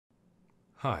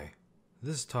Hi,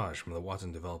 this is Taj from the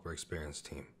Watson Developer Experience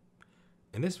team.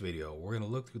 In this video, we're going to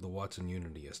look through the Watson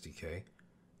Unity SDK,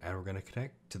 and we're going to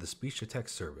connect to the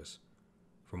speech-to-text service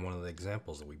from one of the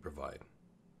examples that we provide.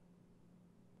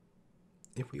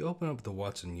 If we open up the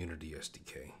Watson Unity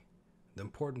SDK, the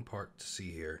important part to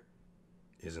see here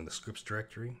is in the scripts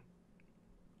directory,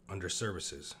 under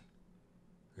services.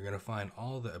 You're going to find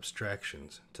all the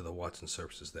abstractions to the Watson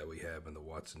services that we have in the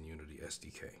Watson Unity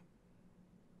SDK.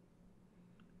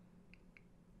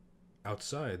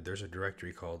 Outside, there's a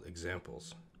directory called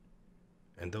examples,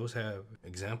 and those have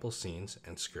example scenes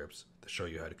and scripts that show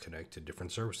you how to connect to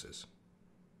different services.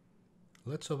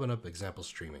 Let's open up example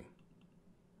streaming.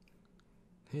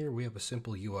 Here we have a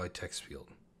simple UI text field.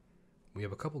 We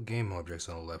have a couple game objects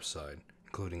on the left side,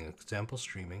 including example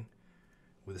streaming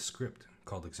with a script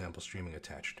called example streaming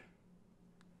attached.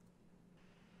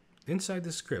 Inside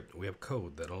this script, we have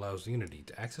code that allows Unity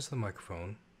to access the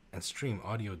microphone and stream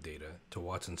audio data to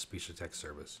Watson's speech-to-text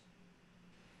service.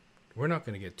 We're not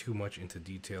going to get too much into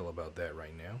detail about that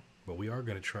right now, but we are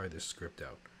going to try this script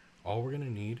out. All we're going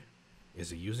to need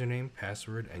is a username,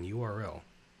 password, and URL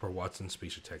for Watson's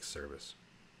speech-to-text service.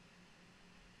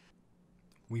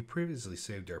 We previously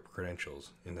saved our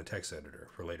credentials in the text editor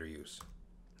for later use.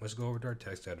 Let's go over to our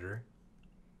text editor,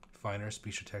 find our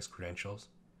speech-to-text credentials,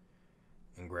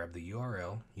 and grab the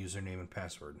URL, username, and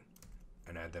password,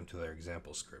 and add them to their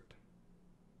example script.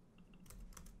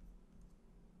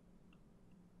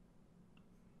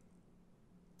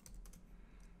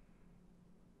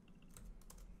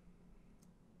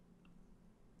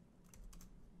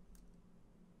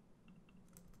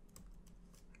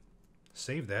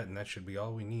 Save that, and that should be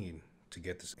all we need to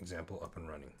get this example up and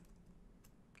running.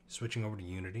 Switching over to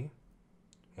Unity,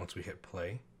 once we hit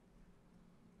play,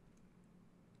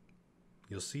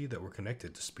 you'll see that we're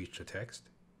connected to speech-to-text,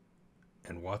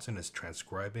 and Watson is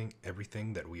transcribing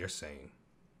everything that we are saying.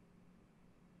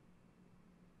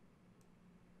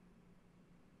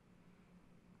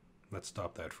 Let's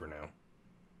stop that for now.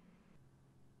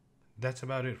 That's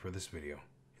about it for this video.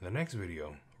 In the next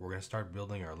video, we're going to start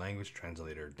building our language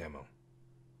translator demo.